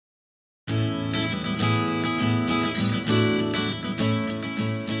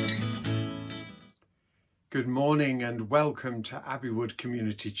Good morning and welcome to Abbeywood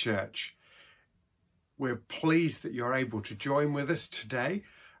Community Church. We're pleased that you're able to join with us today,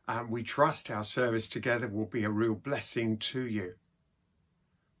 and we trust our service together will be a real blessing to you.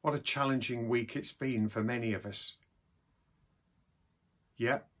 What a challenging week it's been for many of us.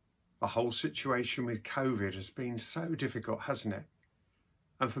 Yep, the whole situation with COVID has been so difficult, hasn't it?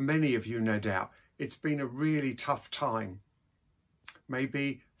 And for many of you, no doubt, it's been a really tough time.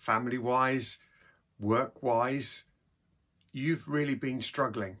 Maybe family-wise, work-wise, you've really been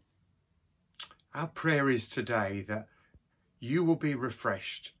struggling. Our prayer is today that you will be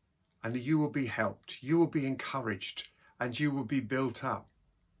refreshed and you will be helped, you will be encouraged and you will be built up.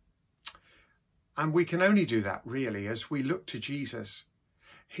 And we can only do that really as we look to Jesus.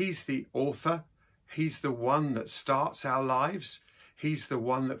 He's the author, he's the one that starts our lives, he's the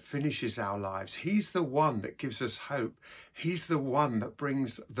one that finishes our lives. He's the one that gives us hope. He's the one that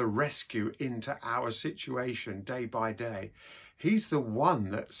brings the rescue into our situation day by day. He's the one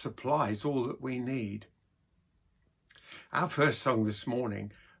that supplies all that we need. Our first song this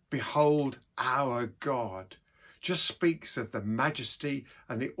morning, Behold Our God, just speaks of the majesty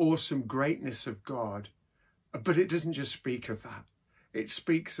and the awesome greatness of God. But it doesn't just speak of that. It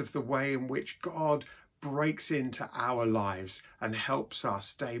speaks of the way in which God breaks into our lives and helps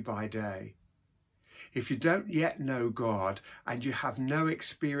us day by day. If you don't yet know God and you have no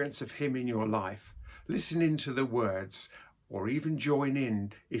experience of him in your life, listen into the words or even join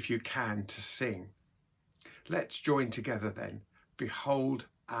in if you can to sing. Let's join together then. Behold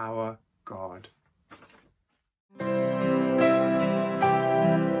our God.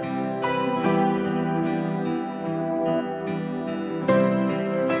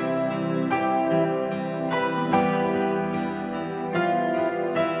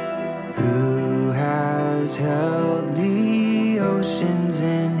 Held the oceans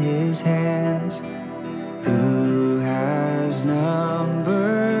in his hands, who has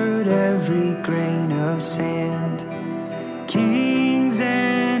numbered every grain of sand. Kings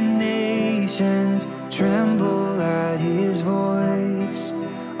and nations tremble at his voice,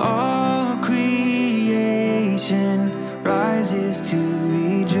 all creation rises to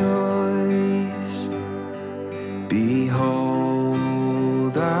rejoice.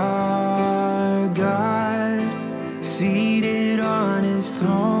 Behold our God, seated on his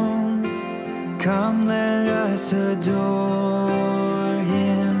throne, come let us adore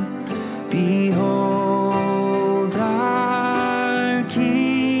him. Behold our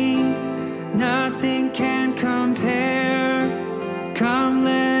King, nothing can compare, come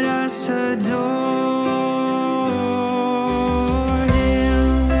let us adore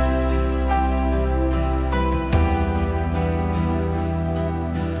him.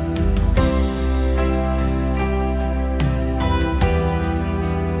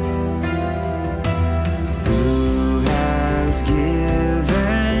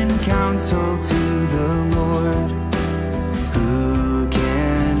 Given counsel to the Lord, who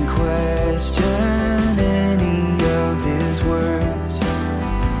can question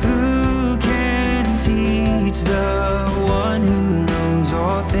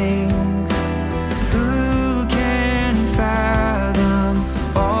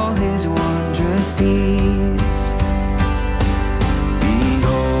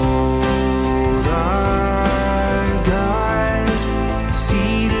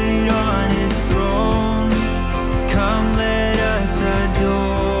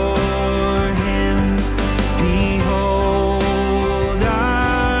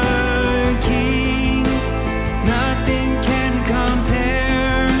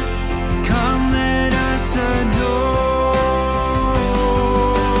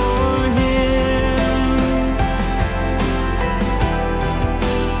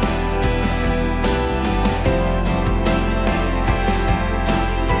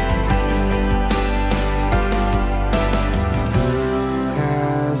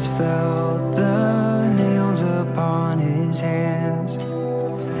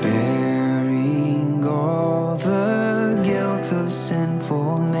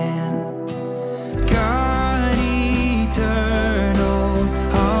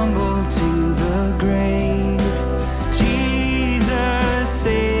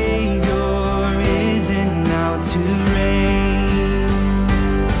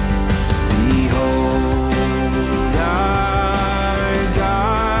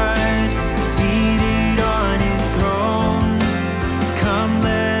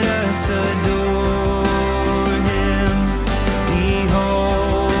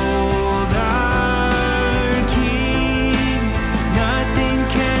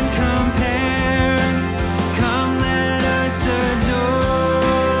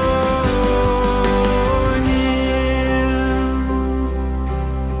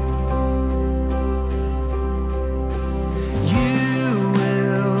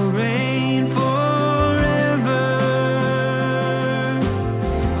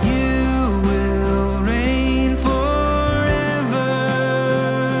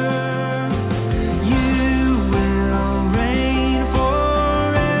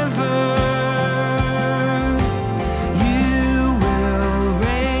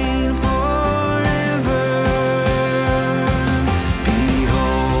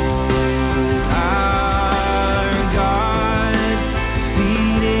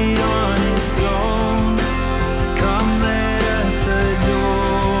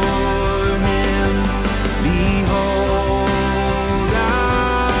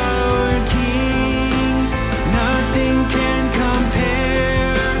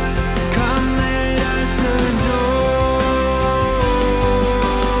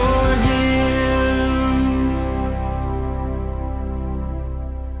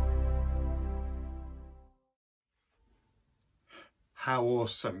How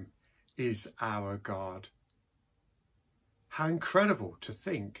awesome is our God. How incredible to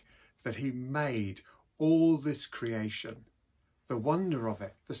think that he made all this creation, the wonder of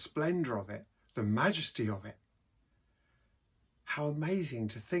it, the splendour of it, the majesty of it. How amazing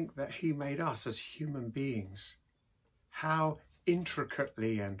to think that he made us as human beings. How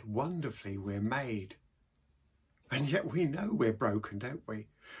intricately and wonderfully we're made. And yet we know we're broken, don't we?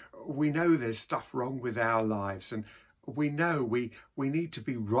 We know there's stuff wrong with our lives, and we know we need to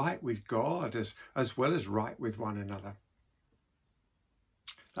be right with God as well as right with one another.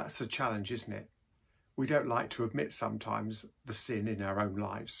 That's the challenge, isn't it? We don't like to admit sometimes the sin in our own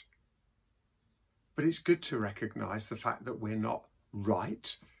lives. But it's good to recognise the fact that we're not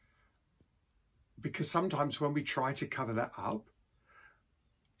right, because sometimes when we try to cover that up,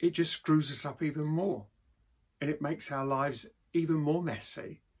 it just screws us up even more, and it makes our lives even more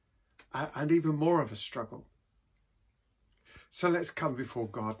messy and even more of a struggle. So let's come before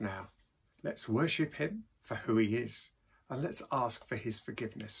God now. Let's worship him for who he is, and let's ask for his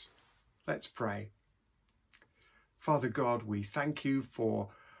forgiveness. Let's pray. Father God, we thank you for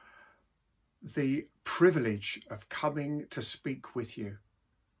the privilege of coming to speak with you.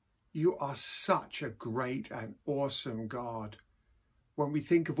 You are such a great and awesome God. When we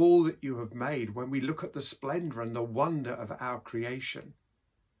think of all that you have made, when we look at the splendour and the wonder of our creation,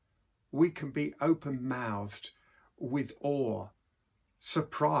 we can be open-mouthed with awe,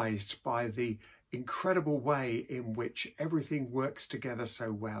 surprised by the incredible way in which everything works together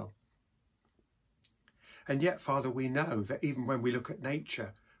so well. And yet, Father, we know that even when we look at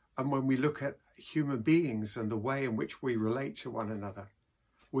nature and when we look at human beings and the way in which we relate to one another,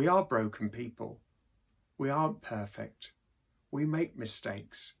 we are broken people. We aren't perfect. We make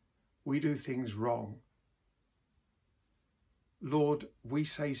mistakes. We do things wrong. Lord, we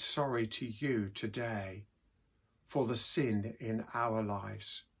say sorry to you today for the sin in our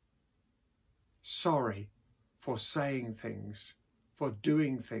lives. Sorry for saying things, for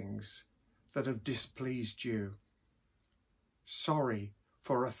doing things that have displeased you. Sorry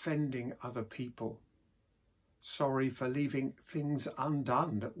for offending other people. Sorry for leaving things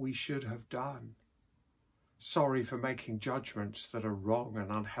undone that we should have done. Sorry for making judgments that are wrong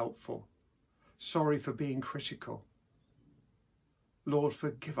and unhelpful. Sorry for being critical. Lord,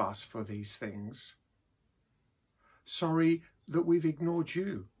 forgive us for these things. Sorry that we've ignored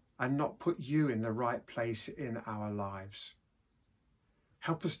you and not put you in the right place in our lives.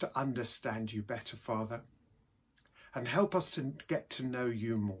 Help us to understand you better, Father, and help us to get to know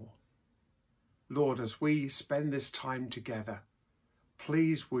you more. Lord, as we spend this time together,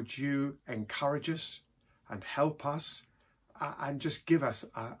 please would you encourage us and help us and just give us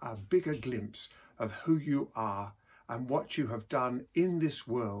a bigger glimpse of who you are and what you have done in this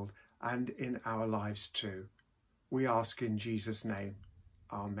world and in our lives too. We ask in Jesus' name.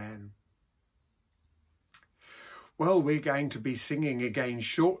 Amen. Well, we're going to be singing again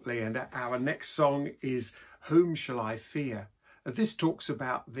shortly, and our next song is Whom Shall I Fear? This talks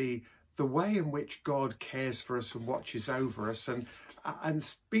about the way in which God cares for us and watches over us, and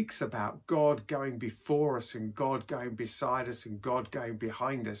speaks about God going before us and God going beside us and God going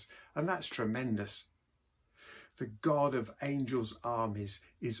behind us, and that's tremendous. The God of angels' armies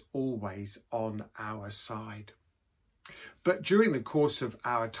is always on our side. But during the course of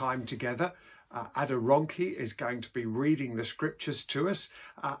our time together, Artrogge is going to be reading the scriptures to us,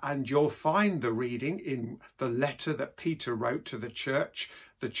 and you'll find the reading in the letter that Peter wrote to the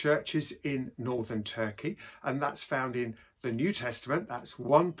churches in northern Turkey, and that's found in the New Testament. That's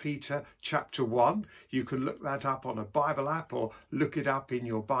 1 Peter chapter 1. You can look that up on a Bible app or look it up in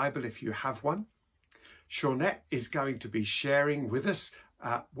your Bible if you have one. Shawnette is going to be sharing with us.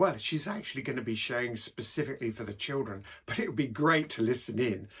 Well, she's actually going to be sharing specifically for the children, but it would be great to listen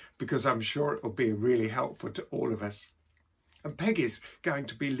in because I'm sure it will be really helpful to all of us. And Peggy's going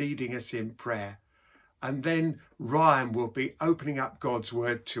to be leading us in prayer. And then Ryan will be opening up God's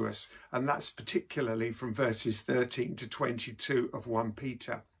word to us, and that's particularly from verses 13 to 22 of 1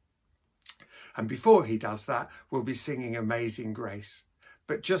 Peter. And before he does that, we'll be singing Amazing Grace.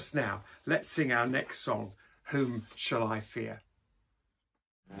 But just now, let's sing our next song, Whom Shall I Fear?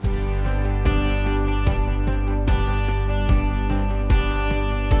 Shall I fear?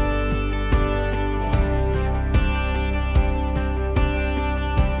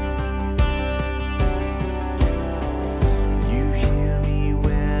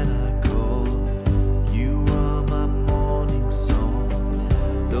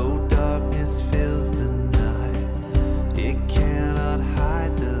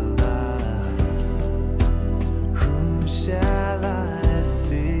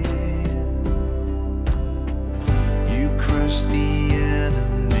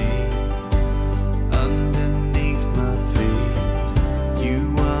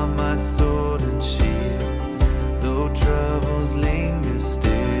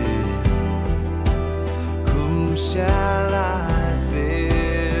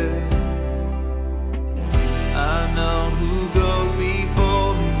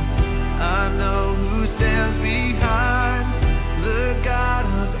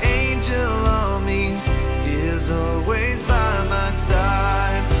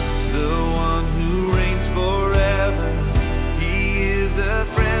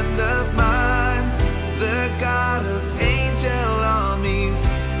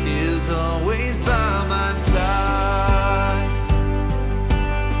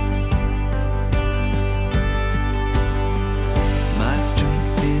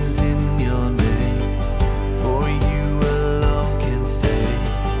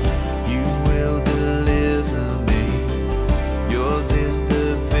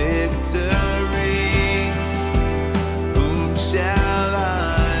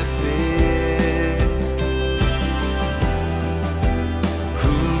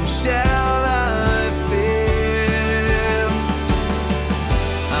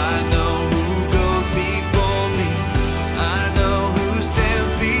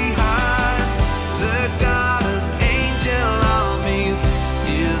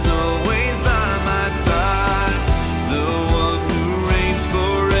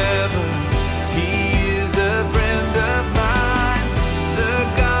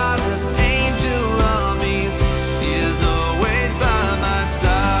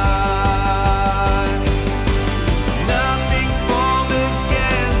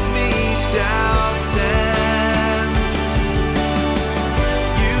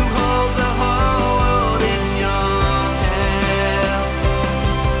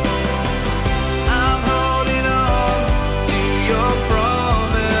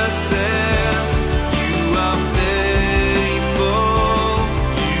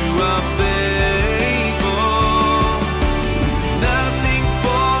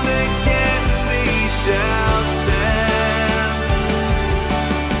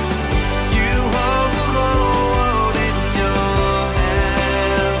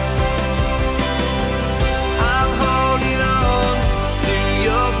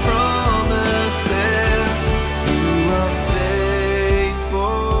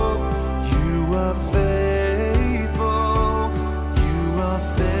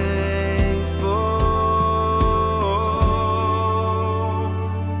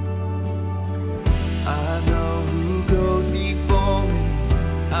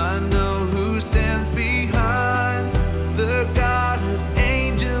 know who stands behind. The God of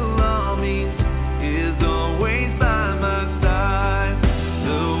angel armies is always by my side.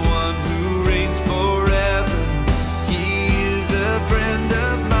 The one who reigns forever, he is a friend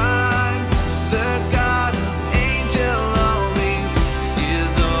of mine. The God of angel armies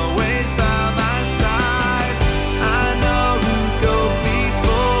is always by my side. I know who goes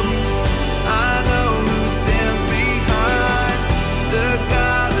before me, I know who stands behind. The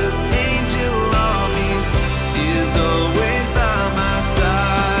God of angel armies is always by my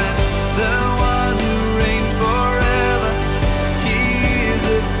side. The one who reigns forever, he is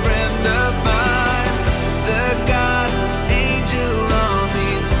a friend of mine. The God of angel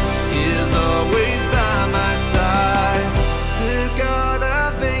armies is always by my side. The God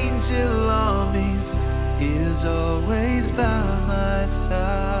of angel armies is always by my side.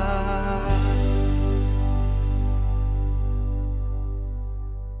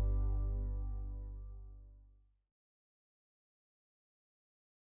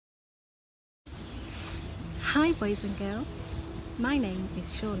 Hi boys and girls, my name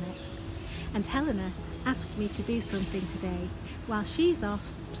is Shawnette and Helena asked me to do something today while she's off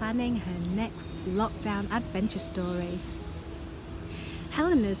planning her next lockdown adventure story.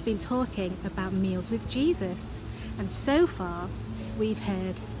 Helena's been talking about meals with Jesus, and so far we've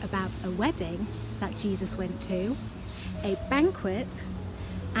heard about a wedding that Jesus went to, a banquet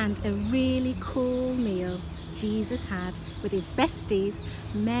and a really cool meal Jesus had with his besties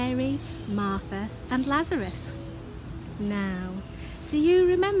Mary, Martha and Lazarus. Now, do you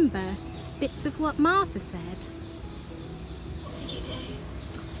remember bits of what Martha said? What did you do?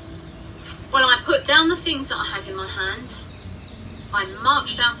 Well, I put down the things that I had in my hand. I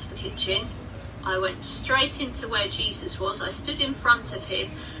marched out of the kitchen. I went straight into where Jesus was. I stood in front of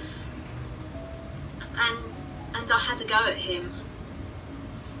him and I had a go at him.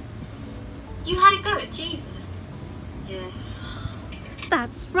 You had a go at Jesus? Yes.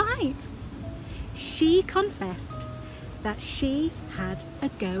 That's right. She confessed that she had a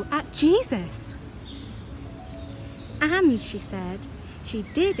go at Jesus. And she said she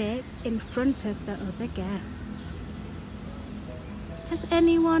did it in front of the other guests. Has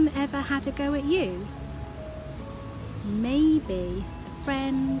anyone ever had a go at you? Maybe a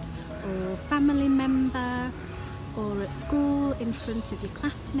friend or family member, or at school in front of your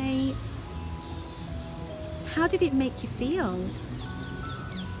classmates. How did it make you feel?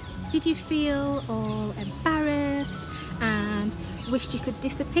 Did you feel all embarrassed and wished you could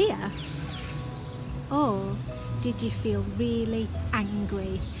disappear? Or did you feel really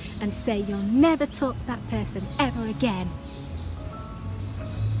angry and say you'll never talk to that person ever again?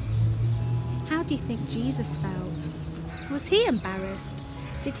 How do you think Jesus felt? Was he embarrassed?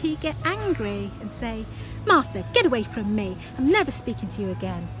 Did he get angry and say, "Martha, get away from me, I'm never speaking to you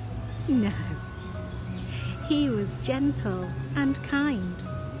again"? No. He was gentle and kind,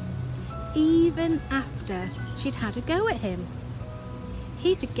 even after she'd had a go at him.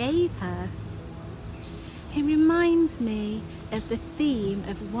 He forgave her. It reminds me of the theme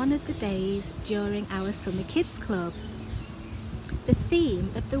of one of the days during our Summer Kids Club. The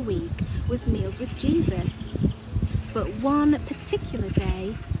theme of the week was Meals with Jesus, but one particular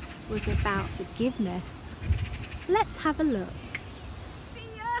day was about forgiveness. Let's have a look.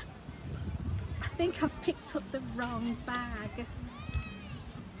 Dear, I think I've picked up the wrong bag.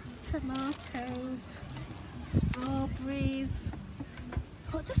 Tomatoes, strawberries.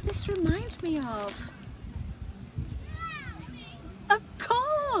 What does this remind me of? Of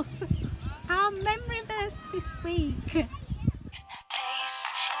course! Our memory verse this week. Taste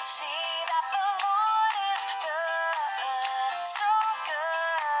and see that the Lord is good, so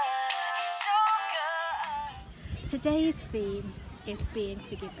good, so good. Today's theme is being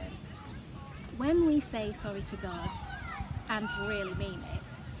forgiven. When we say sorry to God and really mean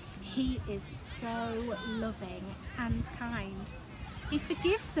it, He is so loving and kind. He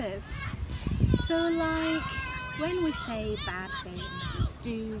forgives us. So like when we say bad things,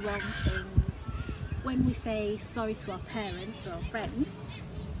 do wrong things, when we say sorry to our parents or friends,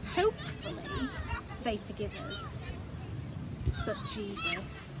 hopefully they forgive us. But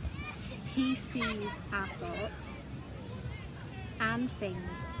Jesus, He sees our thoughts and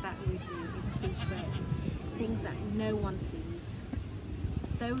things that we do in secret, things that no one sees.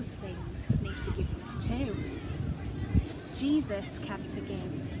 Those things need forgiveness too. Jesus can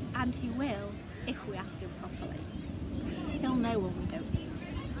forgive, and He will if we ask Him properly. He'll know when we don't.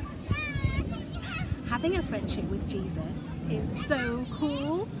 Having a friendship with Jesus is so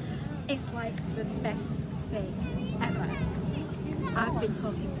cool. It's like the best thing ever. I've been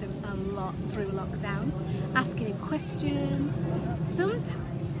talking to him a lot through lockdown, asking him questions.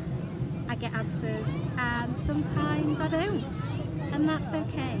 Sometimes answers, and sometimes I don't, and that's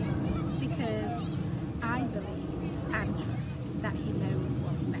okay, because I believe and trust that he knows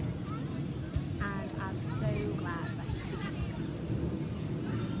what's best, and I'm so glad that he forgives me.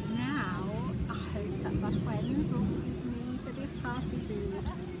 Now I hope that my friends will forgive me for this party food.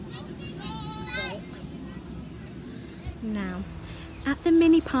 Now, at the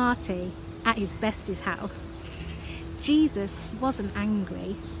mini party at his bestie's house, Jesus wasn't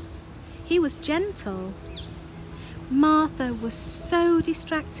angry. He was gentle. Martha was so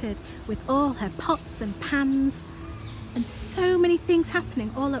distracted with all her pots and pans and so many things happening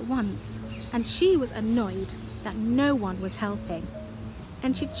all at once, and she was annoyed that no one was helping,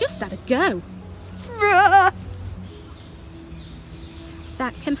 and she just had a go.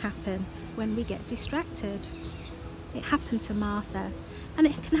 That can happen when we get distracted. It happened to Martha, and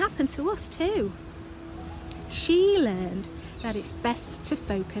it can happen to us too. She learned that it's best to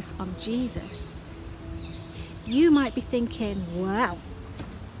focus on Jesus. You might be thinking, wow,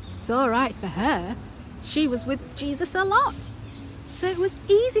 it's all right for her. She was with Jesus a lot, so it was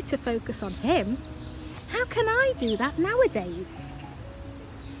easy to focus on him. How can I do that nowadays?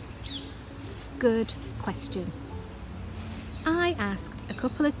 Good question. I asked a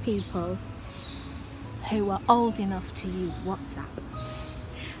couple of people who are old enough to use WhatsApp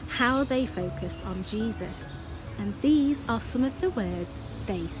how they focus on Jesus, and these are some of the words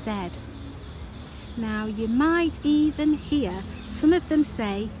they said. Now you might even hear some of them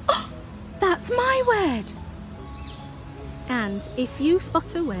say, "Oh, that's my word!" And if you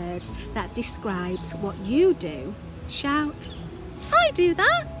spot a word that describes what you do, shout, "I do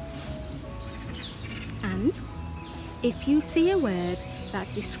that!" And if you see a word that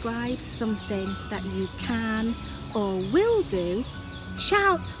describes something that you can or will do,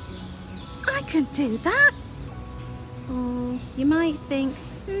 shout, "I can do that!" Or you might think,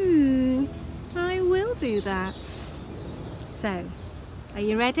 I will do that. So, are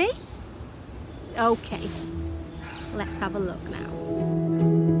you ready? Okay, let's have a look now.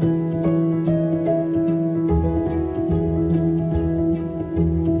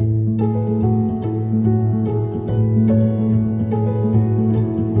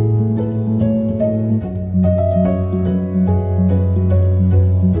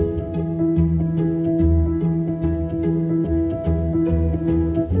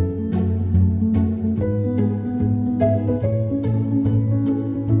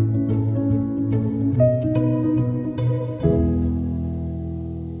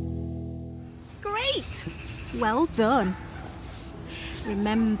 Well done.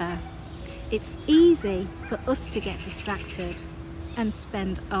 Remember, it's easy for us to get distracted and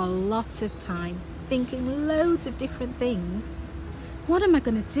spend a lot of time thinking loads of different things. What am I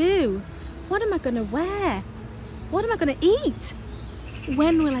going to do? What am I going to wear? What am I going to eat?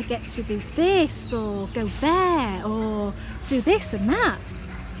 When will I get to do this or go there or do this and that?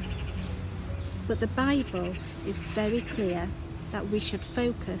 But the Bible is very clear that we should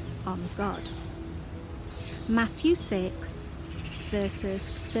focus on God. Matthew 6 verses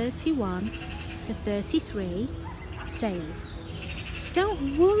 31 to 33 says,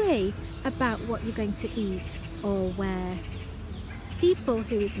 "Don't worry about what you're going to eat or wear." People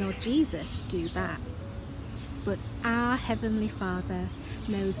who ignore Jesus do that. But our Heavenly Father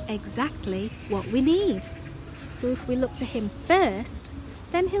knows exactly what we need. So if we look to him first,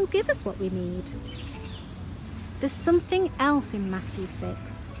 then he'll give us what we need. There's something else in Matthew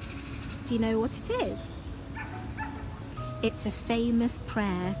 6. Do you know what it is? It's a famous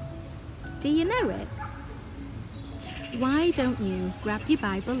prayer. Do you know it? Why don't you grab your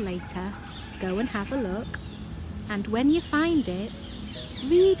Bible later, go and have a look, and when you find it,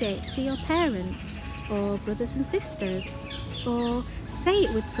 read it to your parents or brothers and sisters, or say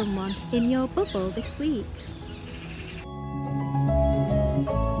it with someone in your bubble this week.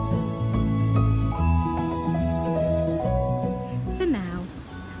 For now,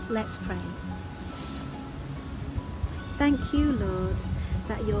 let's pray. Thank you, Lord,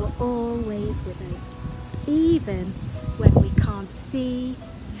 that you're always with us, even when we can't see,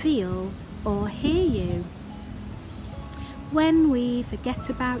 feel, or hear you. When we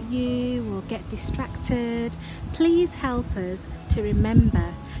forget about you or get distracted, please help us to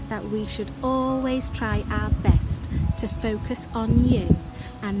remember that we should always try our best to focus on you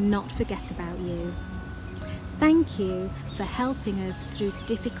and not forget about you. Thank you for helping us through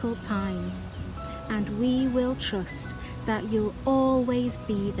difficult times, and we will trust that you'll always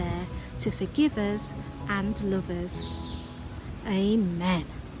be there to forgive us and love us. Amen.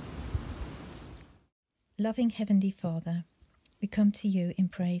 Loving Heavenly Father, we come to you in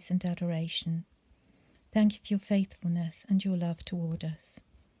praise and adoration. Thank you for your faithfulness and your love toward us.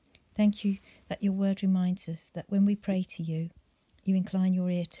 Thank you that your word reminds us that when we pray to you, you incline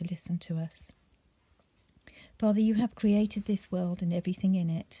your ear to listen to us. Father, you have created this world and everything in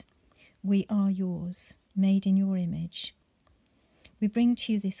it. We are yours, made in your image. We bring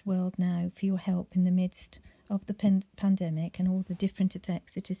to you this world now for your help in the midst of the pandemic and all the different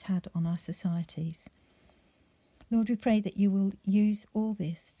effects it has had on our societies. Lord, we pray that you will use all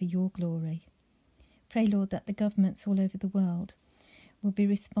this for your glory. Pray, Lord, that the governments all over the world will be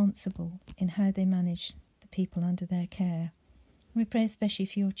responsible in how they manage the people under their care. We pray especially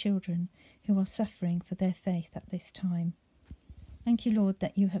for your children who are suffering for their faith at this time. Thank you, Lord,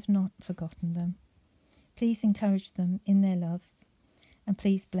 that you have not forgotten them. Please encourage them in their love and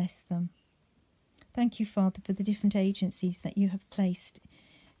please bless them. Thank you, Father, for the different agencies that you have placed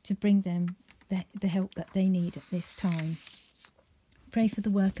to bring them the help that they need at this time. Pray for the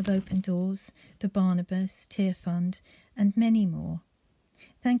work of Open Doors, for Barnabas, Tear Fund, and many more.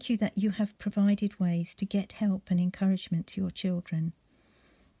 Thank you that you have provided ways to get help and encouragement to your children.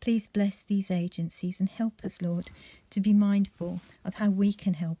 Please bless these agencies and help us, Lord, to be mindful of how we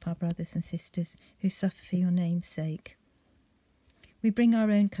can help our brothers and sisters who suffer for your name's sake. We bring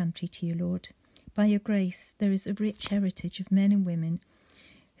our own country to you, Lord. By your grace, there is a rich heritage of men and women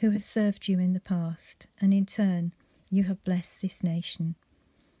who have served you in the past, and in turn, you have blessed this nation.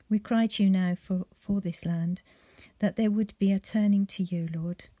 We cry to you now for this land, that there would be a turning to you,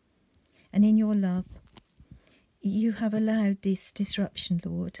 Lord. And in your love, you have allowed this disruption,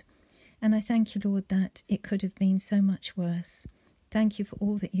 Lord. And I thank you, Lord, that it could have been so much worse. Thank you for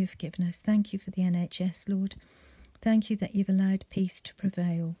all that you've given us. Thank you for the NHS, Lord. Thank you that you've allowed peace to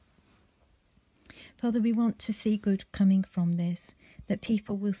prevail. Father, we want to see good coming from this, that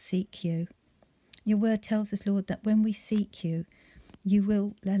people will seek you. Your word tells us, Lord, that when we seek you, you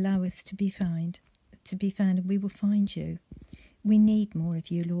will allow us to be found, and we will find you. We need more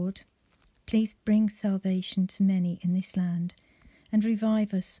of you, Lord. Please bring salvation to many in this land and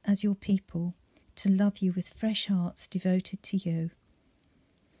revive us as your people to love you with fresh hearts devoted to you.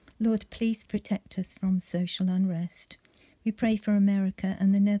 Lord, please protect us from social unrest. We pray for America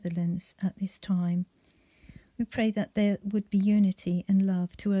and the Netherlands at this time. We pray that there would be unity and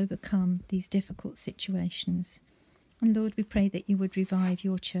love to overcome these difficult situations. And Lord, we pray that you would revive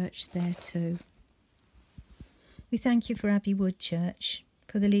your church there too. We thank you for Abbey Wood Church,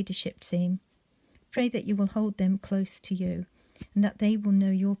 for the leadership team. Pray that you will hold them close to you and that they will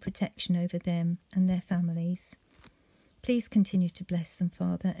know your protection over them and their families. Please continue to bless them,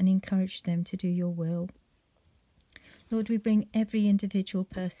 Father, and encourage them to do your will. Lord, we bring every individual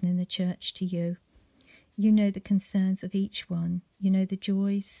person in the church to you. You know the concerns of each one. You know the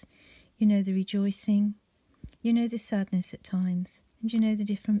joys. You know the rejoicing. You know the sadness at times. And you know the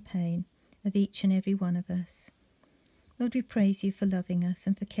different pain of each and every one of us. Lord, we praise you for loving us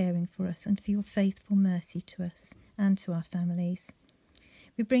and for caring for us and for your faithful mercy to us and to our families.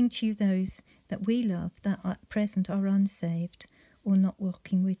 We bring to you those that we love that at present are unsaved or not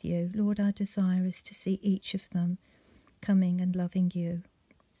walking with you. Lord, our desire is to see each of them coming and loving you.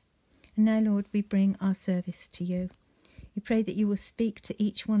 And now, Lord, we bring our service to you. We pray that you will speak to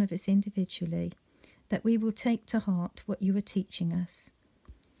each one of us individually, that we will take to heart what you are teaching us,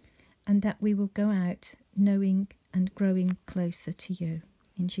 and that we will go out knowing and growing closer to you.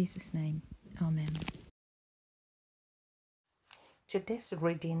 In Jesus' name, amen. Today's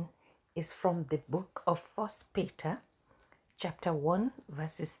reading is from the book of 1 Peter, chapter 1,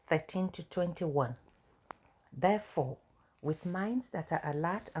 verses 13 to 21. Therefore, with minds that are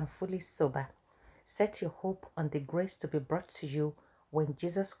alert and fully sober, set your hope on the grace to be brought to you when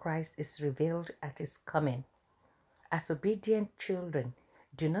Jesus Christ is revealed at his coming. As obedient children,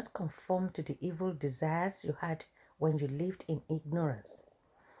 do not conform to the evil desires you had when you lived in ignorance.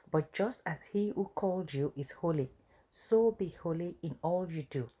 But just as he who called you is holy, so be holy in all you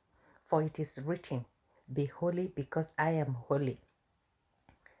do. For it is written, be holy because I am holy.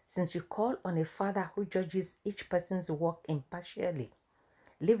 Since you call on a Father who judges each person's work impartially,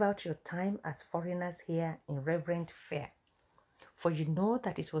 live out your time as foreigners here in reverent fear. For you know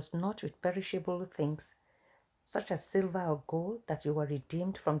that it was not with perishable things, such as silver or gold, that you were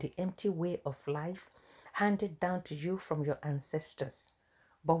redeemed from the empty way of life handed down to you from your ancestors,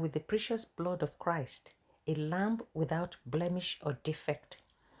 but with the precious blood of Christ, a lamb without blemish or defect.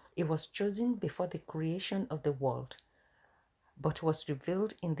 It was chosen before the creation of the world, but was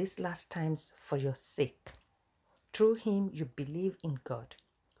revealed in these last times for your sake. Through him you believe in God,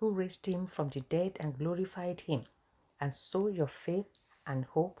 who raised him from the dead and glorified him, and so your faith and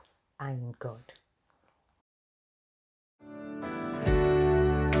hope are in God.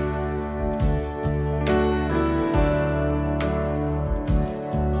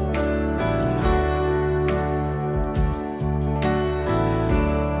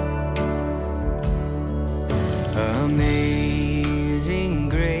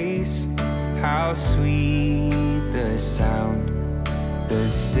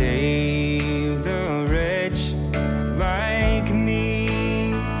 would save the wretch like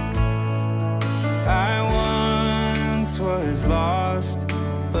me. I once was lost,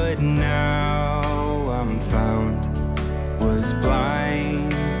 but now I'm found. Was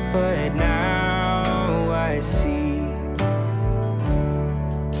blind, but now I see.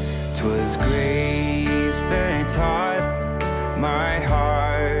 'Twas grace that taught my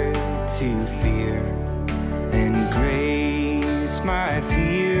heart to fear, and grace my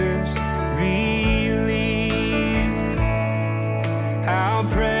fears relieved. How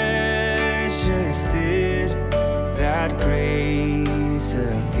precious did that grace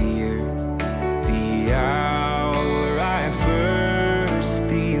appear the hour I first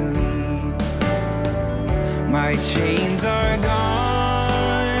believed. My chains are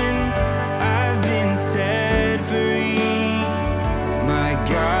gone, I've been set free. My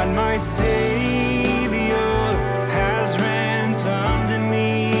God, my Savior has ransomed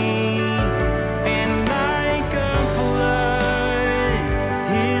me, and like a flood,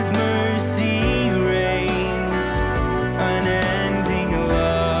 His mercy reigns, unending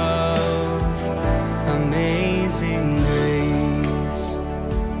love, amazing grace.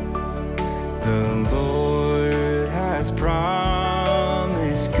 The Lord has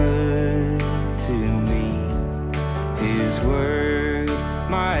promised good to me, His word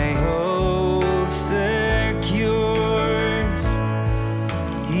my hope secures.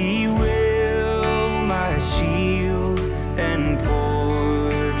 He will my shield and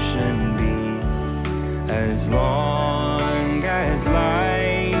portion be, as long as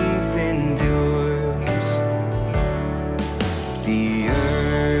life endures. The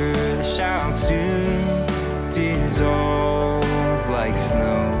earth shall soon dissolve like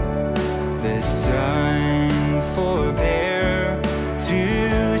snow, the sun forbear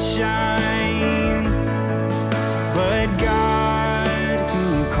to shine, but God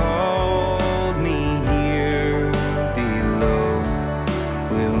who called me here below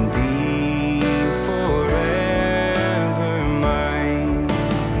will be forever mine.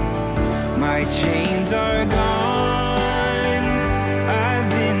 My chains are gone, I've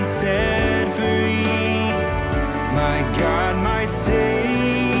been set free. My God, my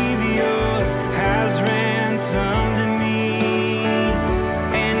Savior has ransomed me,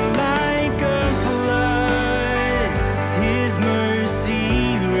 and like a flood, His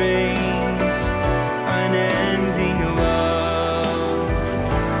mercy reigns, unending love,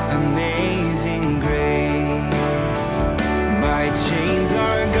 amazing grace. My chains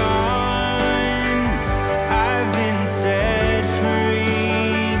are gone, I've been set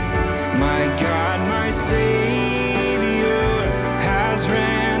free. My God, my Savior has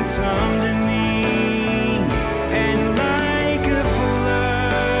ransomed me, and like a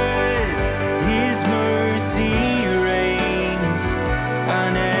flood, His mercy reigns,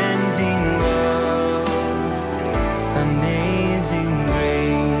 unending love, amazing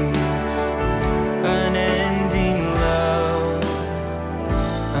grace, unending love,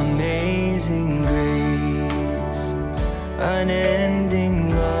 amazing grace, unending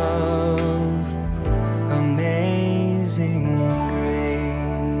love, amazing grace.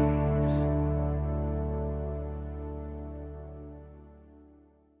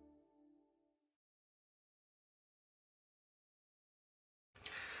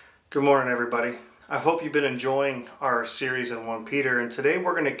 Good morning, everybody. I hope you've been enjoying our series in 1 Peter, and today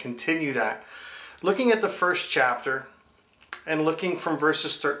we're going to continue that, looking at the first chapter and looking from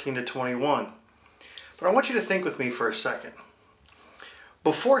verses 13 to 21. But I want you to think with me for a second.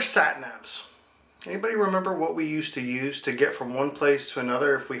 Before sat-navs, anybody remember what we used to use to get from one place to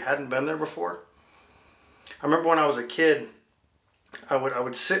another if we hadn't been there before? I remember when I was a kid, I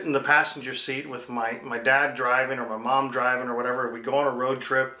would sit in the passenger seat with my dad driving or my mom driving or whatever. We'd go on a road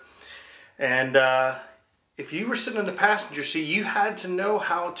trip. And if you were sitting in the passenger seat, you had to know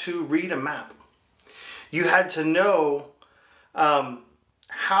how to read a map. You had to know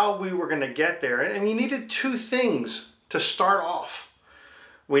how we were going to get there. And you needed two things to start off.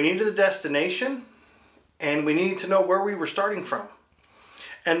 We needed a destination, and we needed to know where we were starting from.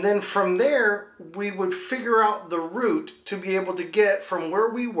 And then from there, we would figure out the route to be able to get from where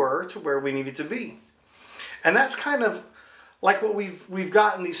we were to where we needed to be. And that's kind of like what we've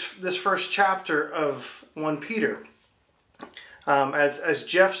got in this first chapter of 1 Peter. As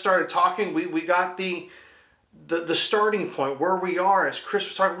Jeff started talking, we got the starting point, where we are as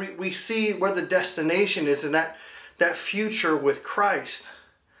Christmas. We see where the destination is, and that future with Christ.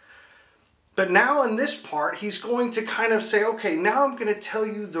 But now in this part, he's going to kind of say, okay, now I'm going to tell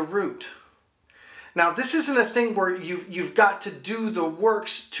you the route. Now, this isn't a thing where you've got to do the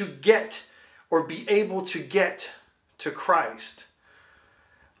works to get or be able to get to Christ.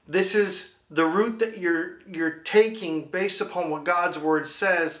 This is the route that you're taking based upon what God's word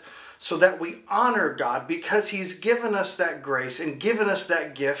says, so that we honor God because he's given us that grace and given us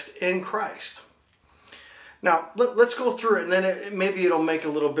that gift in Christ. Now, let's go through it, and then maybe it'll make a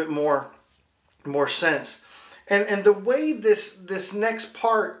little bit more sense. And the way this next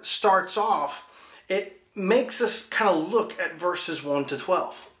part starts off, it makes us kind of look at verses 1 to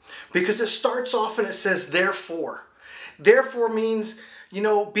 12. Because it starts off and it says, therefore. Therefore means,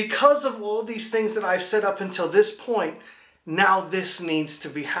 because of all these things that I've said up until this point, now this needs to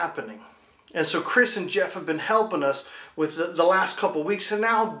be happening. And so Chris and Jeff have been helping us with the last couple weeks. And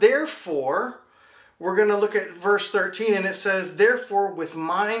now, therefore, we're going to look at verse 13. And it says, therefore, with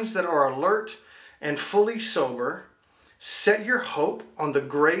minds that are alert and fully sober, set your hope on the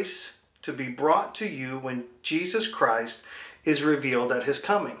grace to be brought to you when Jesus Christ is revealed at his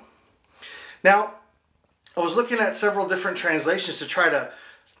coming. Now, I was looking at several different translations to try to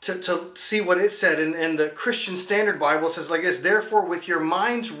see what it said. And the Christian Standard Bible says like this: therefore, with your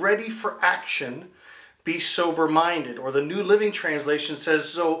minds ready for action, be sober-minded. Or the New Living Translation says,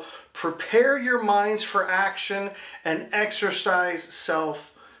 so prepare your minds for action and exercise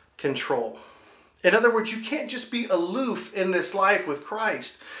self-control. In other words, you can't just be aloof in this life with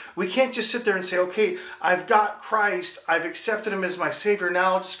Christ. We can't just sit there and say, okay, I've got Christ, I've accepted him as my Savior,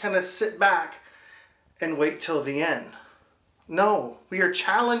 now I'll just kind of sit back and wait till the end. No, we are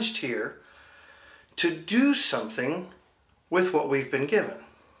challenged here to do something with what we've been given.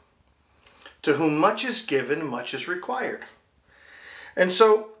 To whom much is given, much is required. And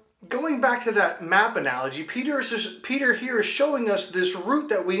so, going back to that map analogy, Peter here is showing us this route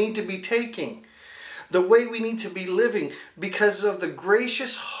that we need to be taking. The way we need to be living because of the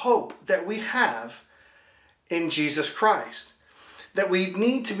gracious hope that we have in Jesus Christ. That we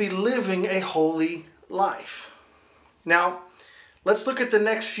need to be living a holy life. Now, let's look at the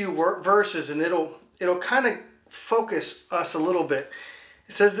next few verses, and it'll kind of focus us a little bit.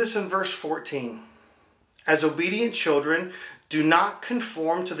 It says this in verse 14. As obedient children, do not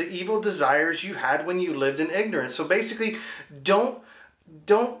conform to the evil desires you had when you lived in ignorance. So basically, don't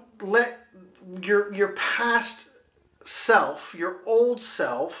let your past self, your old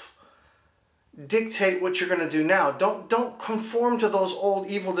self, dictate what you're going to do now. Don't conform to those old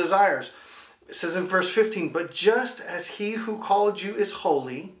evil desires. It says in verse 15, but just as he who called you is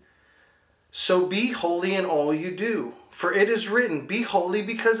holy, so be holy in all you do. For it is written, be holy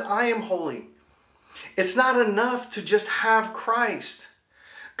because I am holy. It's not enough to just have Christ.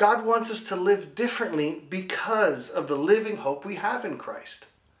 God wants us to live differently because of the living hope we have in Christ.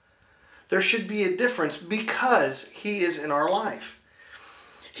 There should be a difference because he is in our life.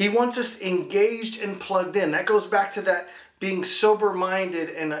 He wants us engaged and plugged in. That goes back to that being sober-minded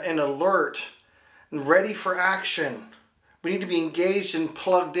and alert and ready for action. We need to be engaged and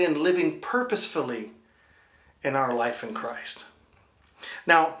plugged in, living purposefully in our life in Christ.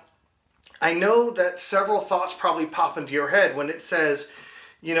 Now, I know that several thoughts probably pop into your head when it says,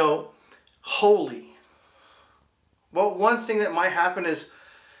 holy. Well, one thing that might happen is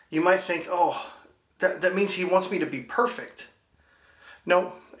you might think, oh, that means he wants me to be perfect.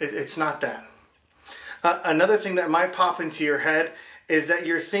 No, it's not that. Another thing that might pop into your head is that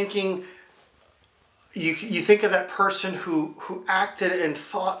you're thinking, you think of that person who acted and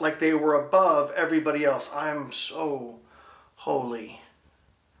thought like they were above everybody else. I'm so holy.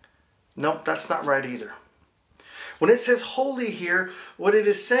 Nope, that's not right either. When it says holy here, what it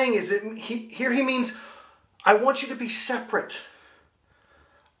is saying is that he means, I want you to be separate.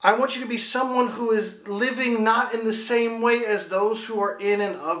 I want you to be someone who is living not in the same way as those who are in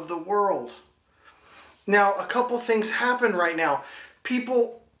and of the world. Now, a couple things happen right now.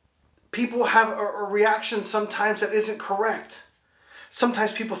 People have a reaction sometimes that isn't correct.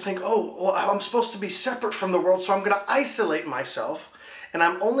 Sometimes people think, oh, well, I'm supposed to be separate from the world, so I'm going to isolate myself. And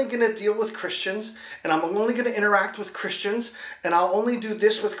I'm only going to deal with Christians, and I'm only going to interact with Christians, and I'll only do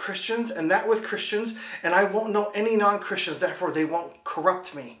this with Christians and that with Christians, and I won't know any non-Christians, therefore they won't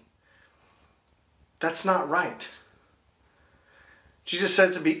corrupt me. That's not right. Jesus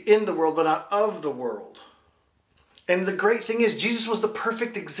said to be in the world, but not of the world. And the great thing is, Jesus was the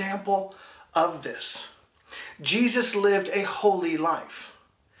perfect example of this. Jesus lived a holy life.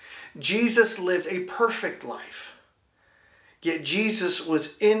 Jesus lived a perfect life. Yet Jesus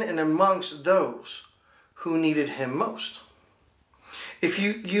was in and amongst those who needed him most. If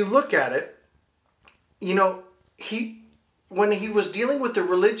you look at it, when he was dealing with the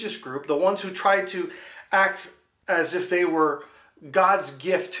religious group, the ones who tried to act as if they were God's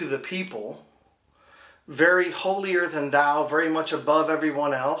gift to the people, very holier than thou, very much above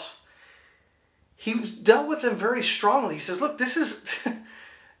everyone else, he dealt with them very strongly. He says, look, this is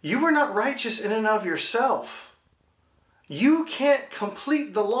You are not righteous in and of yourself. You can't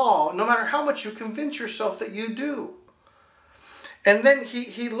complete the law no matter how much you convince yourself that you do. And then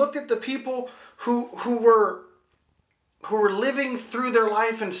he looked at the people who were living through their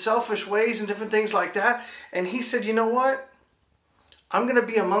life in selfish ways and different things like that. And he said, you know what? I'm going to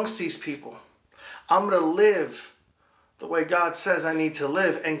be amongst these people. I'm going to live the way God says I need to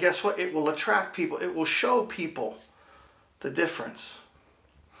live. And guess what? It will attract people. It will show people the difference.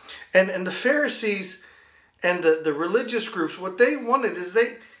 And the Pharisees and the religious groups, what they wanted is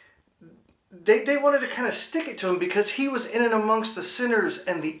they wanted to kind of stick it to him because he was in and amongst the sinners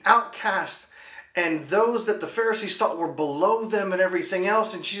and the outcasts and those that the Pharisees thought were below them and everything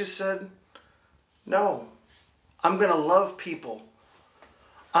else. And Jesus said, no, I'm going to love people.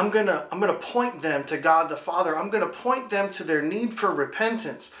 I'm going to point them to God the Father. I'm going to point them to their need for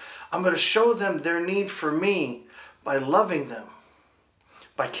repentance. I'm going to show them their need for me by loving them,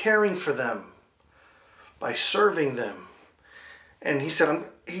 by caring for them, by serving them. And he said,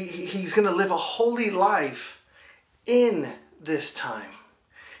 he's going to live a holy life in this time.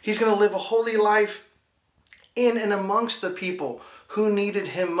 He's going to live a holy life in and amongst the people who needed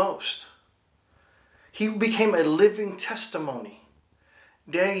him most. He became a living testimony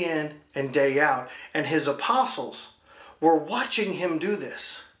day in and day out. And his apostles were watching him do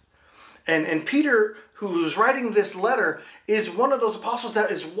this. And Peter, who was writing this letter, is one of those apostles that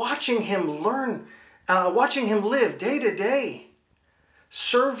is watching him learn, watching him live day to day,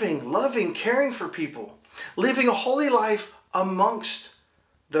 serving, loving, caring for people, living a holy life amongst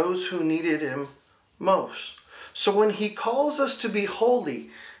those who needed him most. So when he calls us to be holy,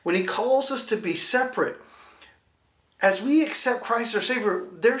 when he calls us to be separate, as we accept Christ our Savior,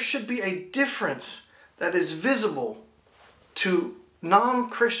 there should be a difference that is visible to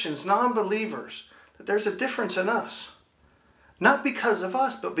non-Christians, non-believers, that there's a difference in us. Not because of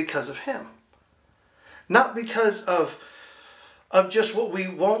us, but because of him. Not because of just what we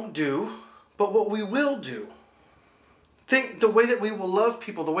won't do, but what we will do. Think the way that we will love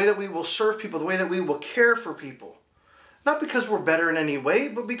people, the way that we will serve people, the way that we will care for people. Not because we're better in any way,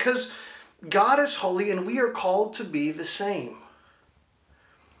 but because God is holy and we are called to be the same.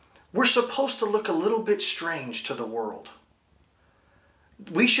 We're supposed to look a little bit strange to the world.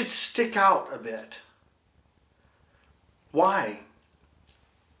 We should stick out a bit. Why?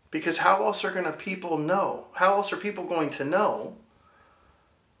 Because how else are people know? How else are people going to know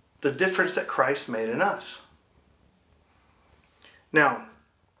the difference that Christ made in us? Now,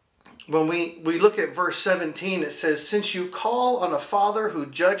 when we look at verse 17, it says, since you call on a Father who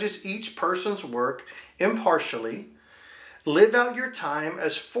judges each person's work impartially, live out your time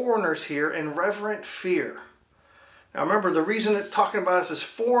as foreigners here in reverent fear. Now remember, the reason it's talking about us as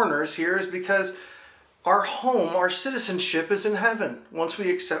foreigners here is because our home, our citizenship is in heaven once we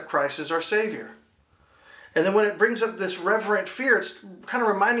accept Christ as our Savior. And then when it brings up this reverent fear, it's kind of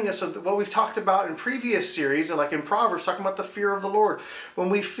reminding us of what we've talked about in previous series, like in Proverbs, talking about the fear of the Lord. When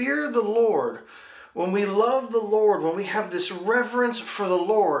we fear the Lord, when we love the Lord, when we have this reverence for the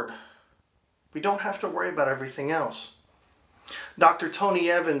Lord, we don't have to worry about everything else. Dr.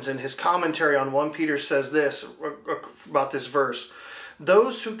 Tony Evans, in his commentary on 1 Peter, says this about this verse.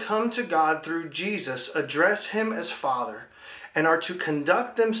 Those who come to God through Jesus address him as Father and are to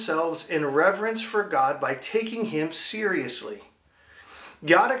conduct themselves in reverence for God by taking him seriously.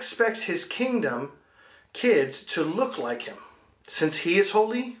 God expects his kingdom kids to look like him. Since he is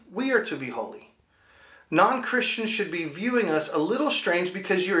holy, we are to be holy. Non-Christians should be viewing us a little strange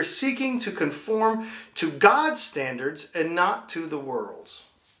because you are seeking to conform to God's standards and not to the world's.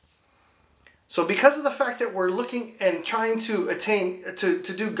 So because of the fact that we're looking and trying to attain, to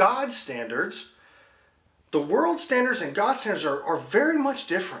do God's standards, the world's standards and God's standards are very much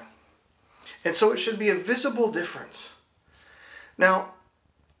different. And so it should be a visible difference. Now,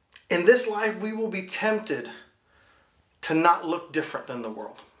 in this life, we will be tempted to not look different than the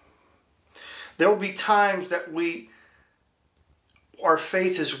world. There will be times that our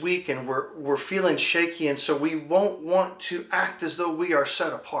faith is weak and we're feeling shaky, and so we won't want to act as though we are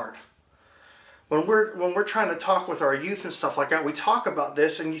set apart. When we're trying to talk with our youth and stuff like that, we talk about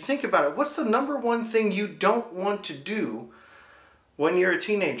this, and you think about it. What's the number one thing you don't want to do when you're a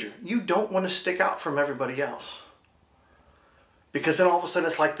teenager? You don't want to stick out from everybody else. Because then all of a sudden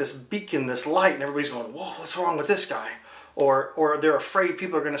it's like this beacon, this light, and everybody's going, whoa, what's wrong with this guy? Or they're afraid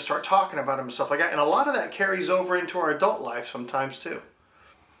people are going to start talking about him and stuff like that. And a lot of that carries over into our adult life sometimes too.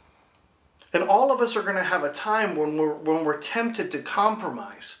 And all of us are going to have a time when we're tempted to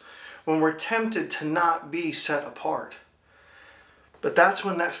compromise, when we're tempted to not be set apart. But that's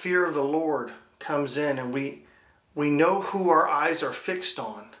when that fear of the Lord comes in, and we we know who our eyes are fixed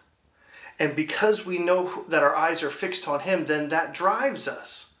on. And because we know that our eyes are fixed on him, then that drives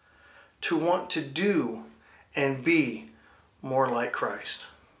us to want to do and be more like Christ.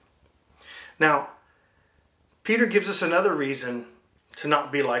 Now, Peter gives us another reason to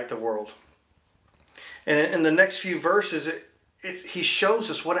not be like the world. And in the next few verses, he shows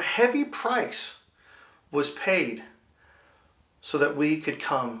us what a heavy price was paid so that we could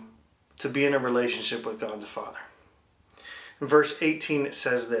come to be in a relationship with God the Father. In verse 18, it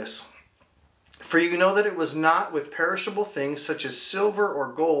says this, "For you know that it was not with perishable things such as silver or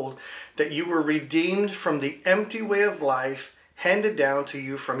gold that you were redeemed from the empty way of life handed down to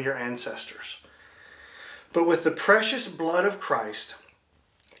you from your ancestors, but with the precious blood of Christ,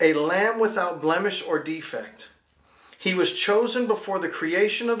 a lamb without blemish or defect. He was chosen before the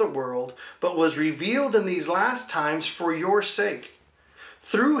creation of the world, but was revealed in these last times for your sake.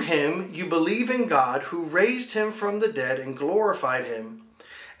 Through him you believe in God, who raised him from the dead and glorified him.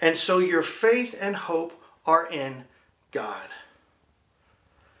 And so your faith and hope are in God."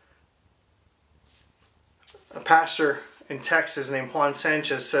 A pastor in Texas named Juan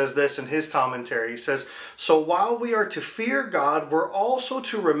Sanchez says this in his commentary. He says, "So while we are to fear God, we're also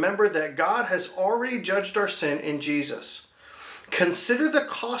to remember that God has already judged our sin in Jesus. Consider the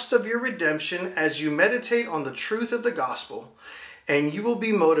cost of your redemption as you meditate on the truth of the gospel, and you will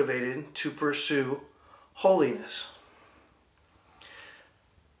be motivated to pursue holiness."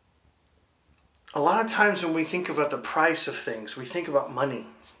 A lot of times when we think about the price of things, we think about money.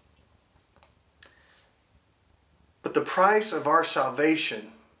 But the price of our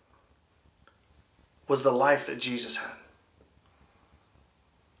salvation was the life that Jesus had.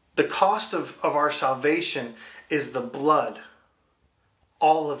 The cost of our salvation is the blood,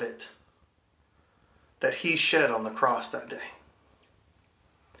 all of it, that he shed on the cross that day.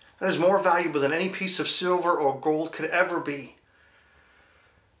 That is more valuable than any piece of silver or gold could ever be.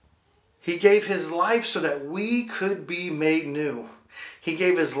 He gave his life so that we could be made new. He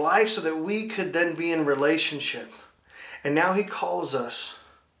gave his life so that we could then be in relationship. And now he calls us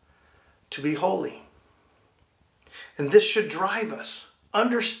to be holy. And this should drive us.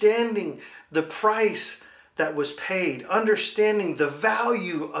 Understanding the price that was paid. Understanding the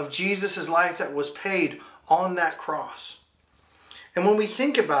value of Jesus' life that was paid on that cross. And when we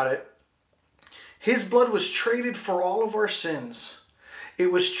think about it, his blood was traded for all of our sins.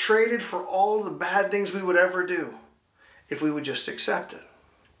 It was traded for all the bad things we would ever do if we would just accept it.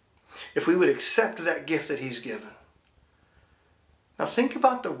 If we would accept that gift that he's given. Now think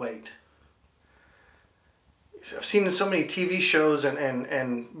about the weight. I've seen in so many TV shows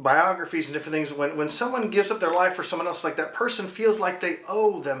and biographies and different things, when someone gives up their life for someone else, like that person feels like they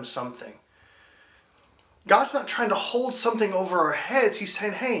owe them something. God's not trying to hold something over our heads. He's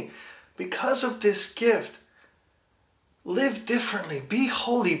saying, hey, because of this gift, live differently, be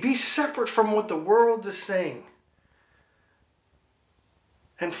holy, be separate from what the world is saying,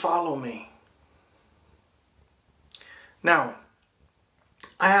 and follow me. Now,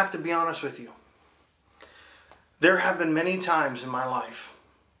 I have to be honest with you. There have been many times in my life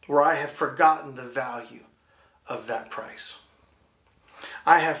where I have forgotten the value of that price.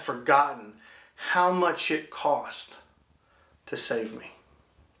 I have forgotten how much it cost to save me.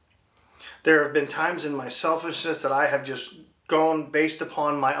 There have been times in my selfishness that I have just gone based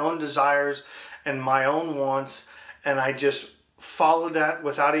upon my own desires and my own wants, and I just followed that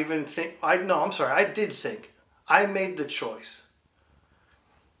without even think. I did think. I made the choice.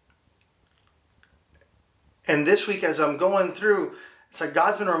 And this week as I'm going through, it's like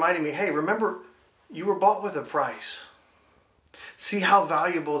God's been reminding me, hey, remember, you were bought with a price. See how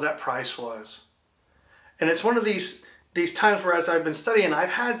valuable that price was. And it's one of these times where as I've been studying, I've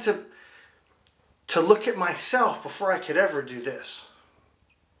had to look at myself before I could ever do this.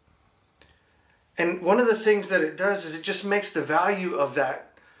 And one of the things that it does is it just makes the value of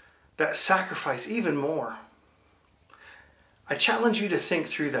that sacrifice even more. I challenge you to think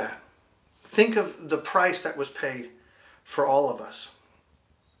through that. Think of the price that was paid for all of us.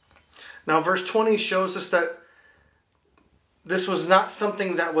 Now, verse 20 shows us that this was not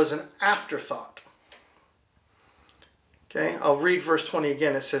something that was an afterthought. Okay, I'll read verse 20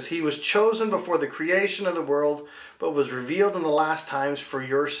 again. It says, "He was chosen before the creation of the world, but was revealed in the last times for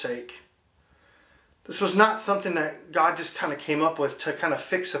your sake." This was not something that God just kind of came up with to kind of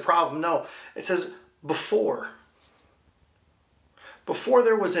fix a problem. No, it says before. Before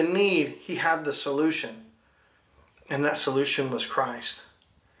there was a need, he had the solution. And that solution was Christ.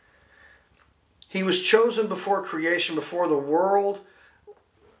 He was chosen before creation, before the world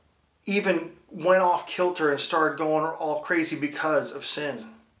even went off kilter and started going all crazy because of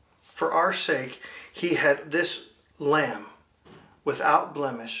sin. For our sake, he had this lamb without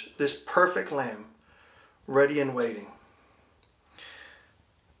blemish, this perfect lamb ready and waiting.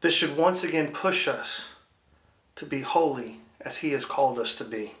 This should once again push us to be holy as he has called us to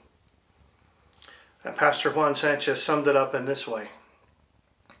be. And Pastor Juan Sanchez summed it up in this way.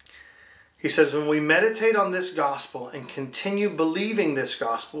 He says, when we meditate on this gospel and continue believing this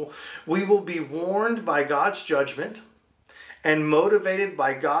gospel, we will be warned by God's judgment and motivated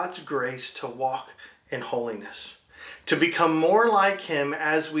by God's grace to walk in holiness, to become more like him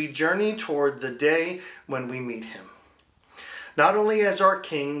as we journey toward the day when we meet him, not only as our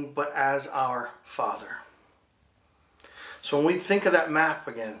King, but as our Father. So when we think of that map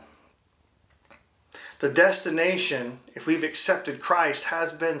again, the destination, if we've accepted Christ,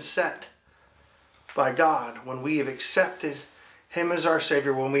 has been set by God. When we have accepted him as our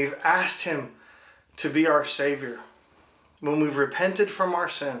Savior, when we've asked him to be our Savior, when we've repented from our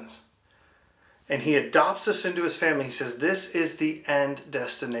sins, and he adopts us into his family, he says, this is the end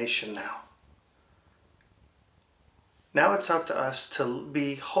destination now. Now it's up to us to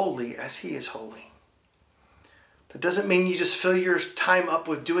be holy as he is holy. That doesn't mean you just fill your time up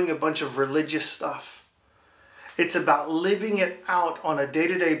with doing a bunch of religious stuff. It's about living it out on a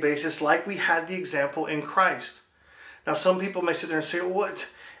day-to-day basis like we had the example in Christ. Now some people may sit there and say, well,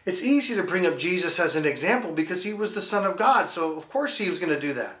 it's easy to bring up Jesus as an example because he was the Son of God, so of course he was going to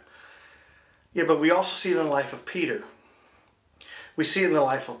do that. Yeah, but we also see it in the life of Peter. We see it in the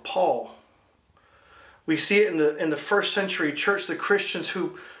life of Paul. We see it in the first century church, the Christians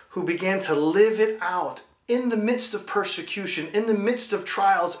who began to live it out in the midst of persecution, in the midst of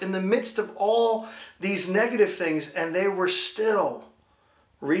trials, in the midst of all these negative things, and they were still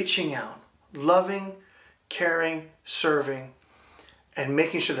reaching out, loving, caring, serving, and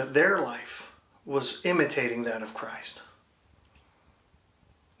making sure that their life was imitating that of Christ.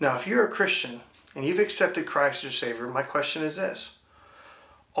 Now, if you're a Christian and you've accepted Christ as your Savior, my question is this: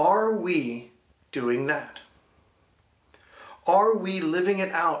 are we doing that? Are we living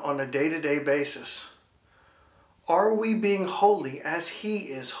it out on a day-to-day basis? Are we being holy as he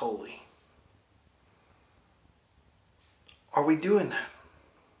is holy? Are we doing that?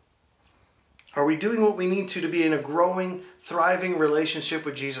 Are we doing what we need to be in a growing, thriving relationship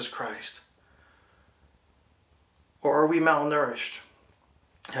with Jesus Christ? Or are we malnourished?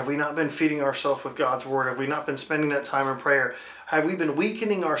 Have we not been feeding ourselves with God's word? Have we not been spending that time in prayer? Have we been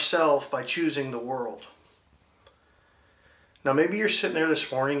weakening ourselves by choosing the world? Now maybe you're sitting there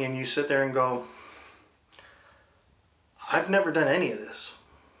this morning and you sit there and go, I've never done any of this.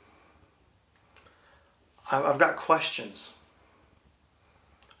 I've got questions.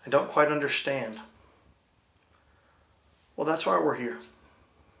 I don't quite understand. Well, that's why we're here.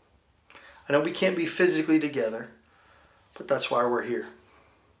 I know we can't be physically together, but that's why we're here.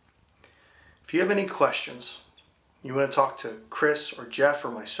 If you have any questions, you want to talk to Chris or Jeff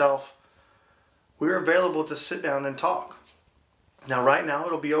or myself, we're available to sit down and talk. Now, right now,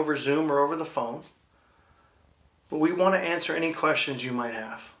 it'll be over Zoom or over the phone, but we want to answer any questions you might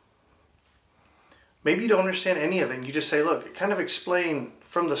have. Maybe you don't understand any of it and you just say, look, kind of explain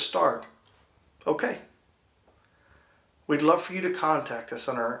from the start. Okay. We'd love for you to contact us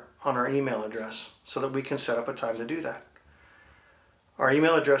on our email address so that we can set up a time to do that. Our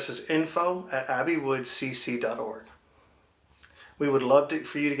email address is info@abbywoodscc.org. We would love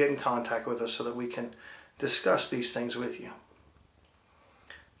for you to get in contact with us so that we can discuss these things with you.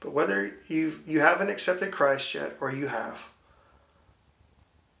 But whether you haven't accepted Christ yet or you have,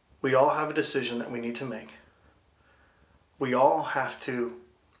 we all have a decision that we need to make. We all have to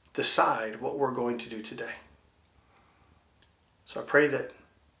decide what we're going to do today. So I pray that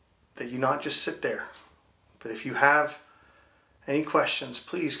you not just sit there, but if you have any questions,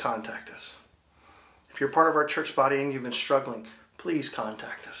 please contact us. If you're part of our church body and you've been struggling, please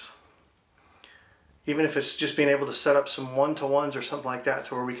contact us. Even if it's just being able to set up some one-to-ones or something like that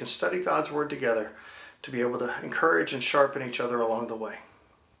to where we can study God's word together to be able to encourage and sharpen each other along the way.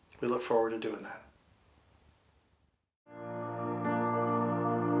 We look forward to doing that.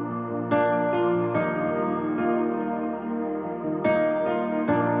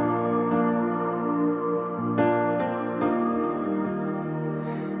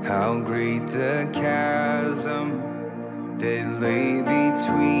 How great the chasm that lay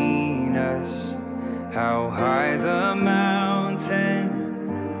between us, how high the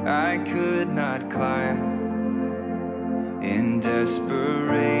mountain I could not climb. In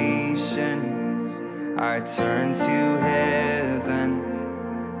desperation, I turned to heaven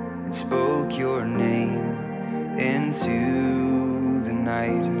and spoke your name into the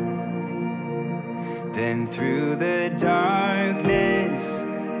night. Then through the darkness,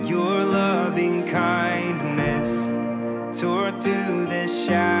 your loving kindness soar through the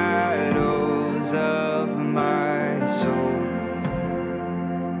shadows of my soul.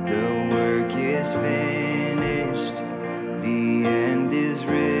 The work is finished, the end is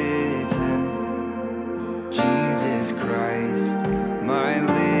written. Jesus Christ, my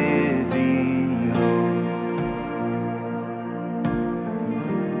living hope.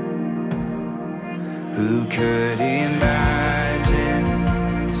 Who could imagine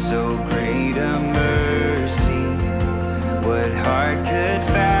so great a mercy? What heart could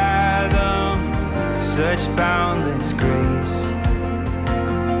fathom such boundless grace?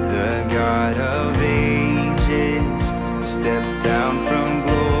 The God of ages stepped down from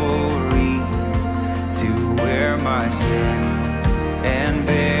glory to wear my sin and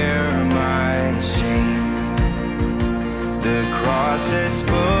bear my shame. The cross has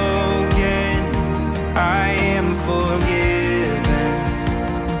spoken, I am forgiven.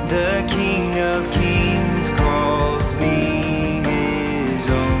 The King of Kings calls me his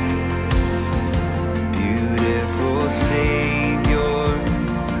own. Beautiful Savior,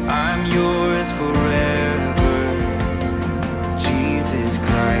 I'm yours forever. Jesus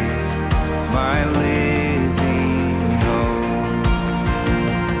Christ, my living hope.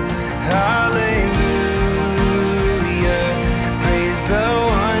 Hallelujah, praise the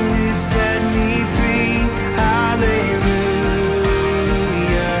one who set me free. Hallelujah,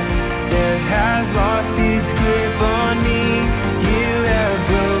 death has lost its grip on me. You have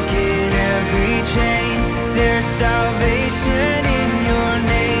broken every chain. There's salvation in your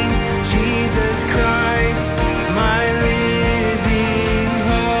name, Jesus Christ, my living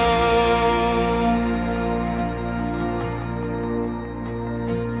hope.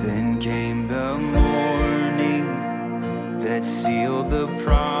 Then came the morning that sealed the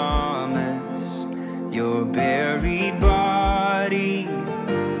promise. Your buried body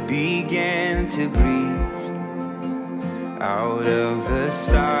began to breathe. Out of the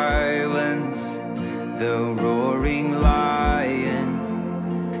silence, the roaring lion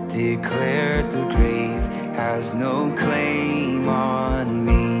declared the grave has no claim on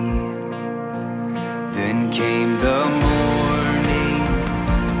me. Then came the morning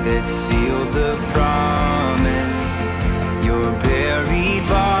that sealed the promise. Your buried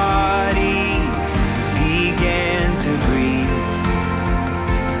body began to breathe.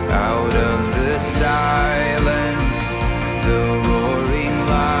 Out of the silence, the roaring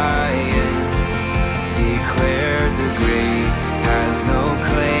lion declared the grave has no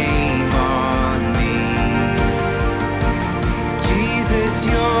claim on me. Jesus,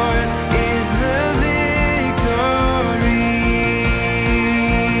 yours is the victory.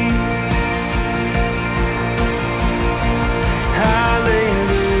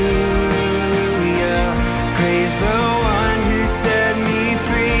 Hallelujah, praise the one who set me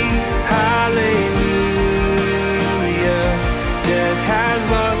free. Hallelujah, death has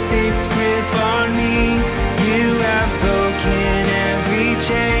lost its grip on me. You have broken every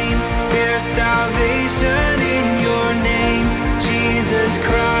chain. There's salvation in your name, Jesus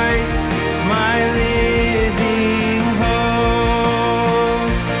Christ, my living hope.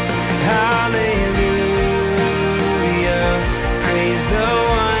 Hallelujah, praise the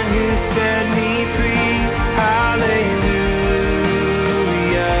one who set me free. Hallelujah,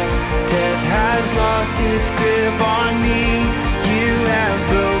 death has lost its grip on me. You have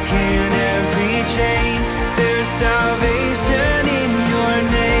broken every chain. There's salvation in your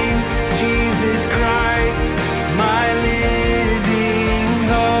name, Jesus Christ, my living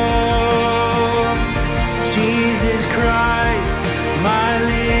hope. Jesus Christ, my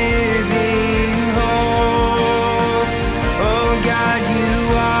living hope. Oh God, you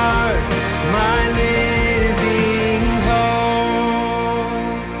are my living hope.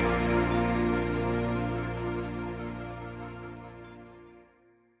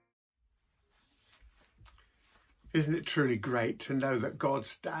 Isn't it truly great to know that God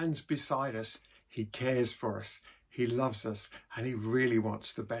stands beside us? He cares for us, he loves us, and he really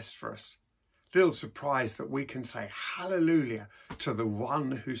wants the best for us. Little surprise that we can say hallelujah to the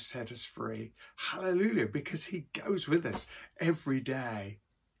one who set us free. Hallelujah, because he goes with us every day.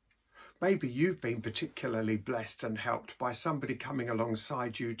 Maybe you've been particularly blessed and helped by somebody coming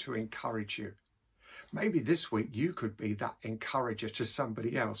alongside you to encourage you. Maybe this week you could be that encourager to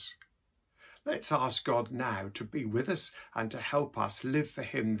somebody else. Let's ask God now to be with us and to help us live for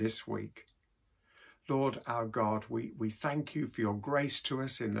him this week. Lord our God, we thank you for your grace to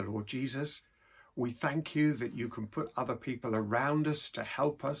us in the Lord Jesus. We thank you that you can put other people around us to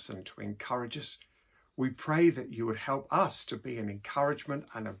help us and to encourage us. We pray that you would help us to be an encouragement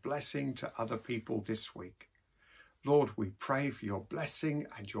and a blessing to other people this week. Lord, we pray for your blessing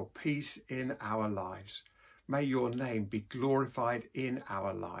and your peace in our lives. May your name be glorified in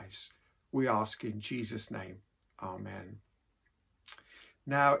our lives. We ask in Jesus' name. Amen.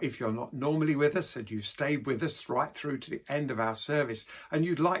 Now, if you're not normally with us and you've stayed with us right through to the end of our service and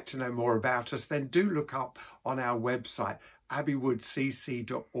you'd like to know more about us, then do look up on our website,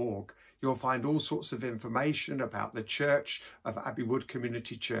 abbeywoodcc.org. You'll find all sorts of information about the Church of Abbey Wood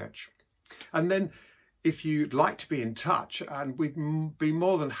Community Church. And then if you'd like to be in touch, and we'd be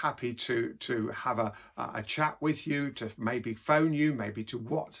more than happy to have a chat with you, to maybe phone you, maybe to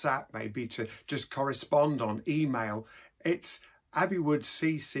WhatsApp, maybe to just correspond on email, it's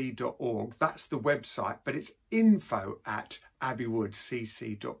abbeywoodcc.org. That's the website, but it's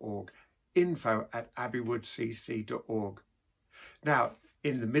info@abbeywoodcc.org. info@abbeywoodcc.org. Now,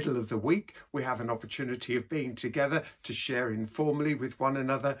 in the middle of the week, we have an opportunity of being together to share informally with one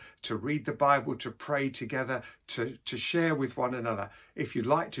another, to read the Bible, to pray together, to share with one another. If you'd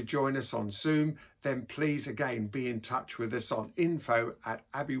like to join us on Zoom, then please again be in touch with us on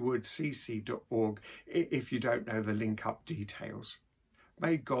info@abbeywoodcc.org if you don't know the link up details.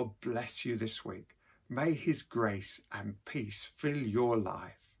 May God bless you this week. May his grace and peace fill your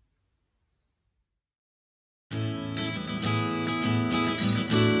life.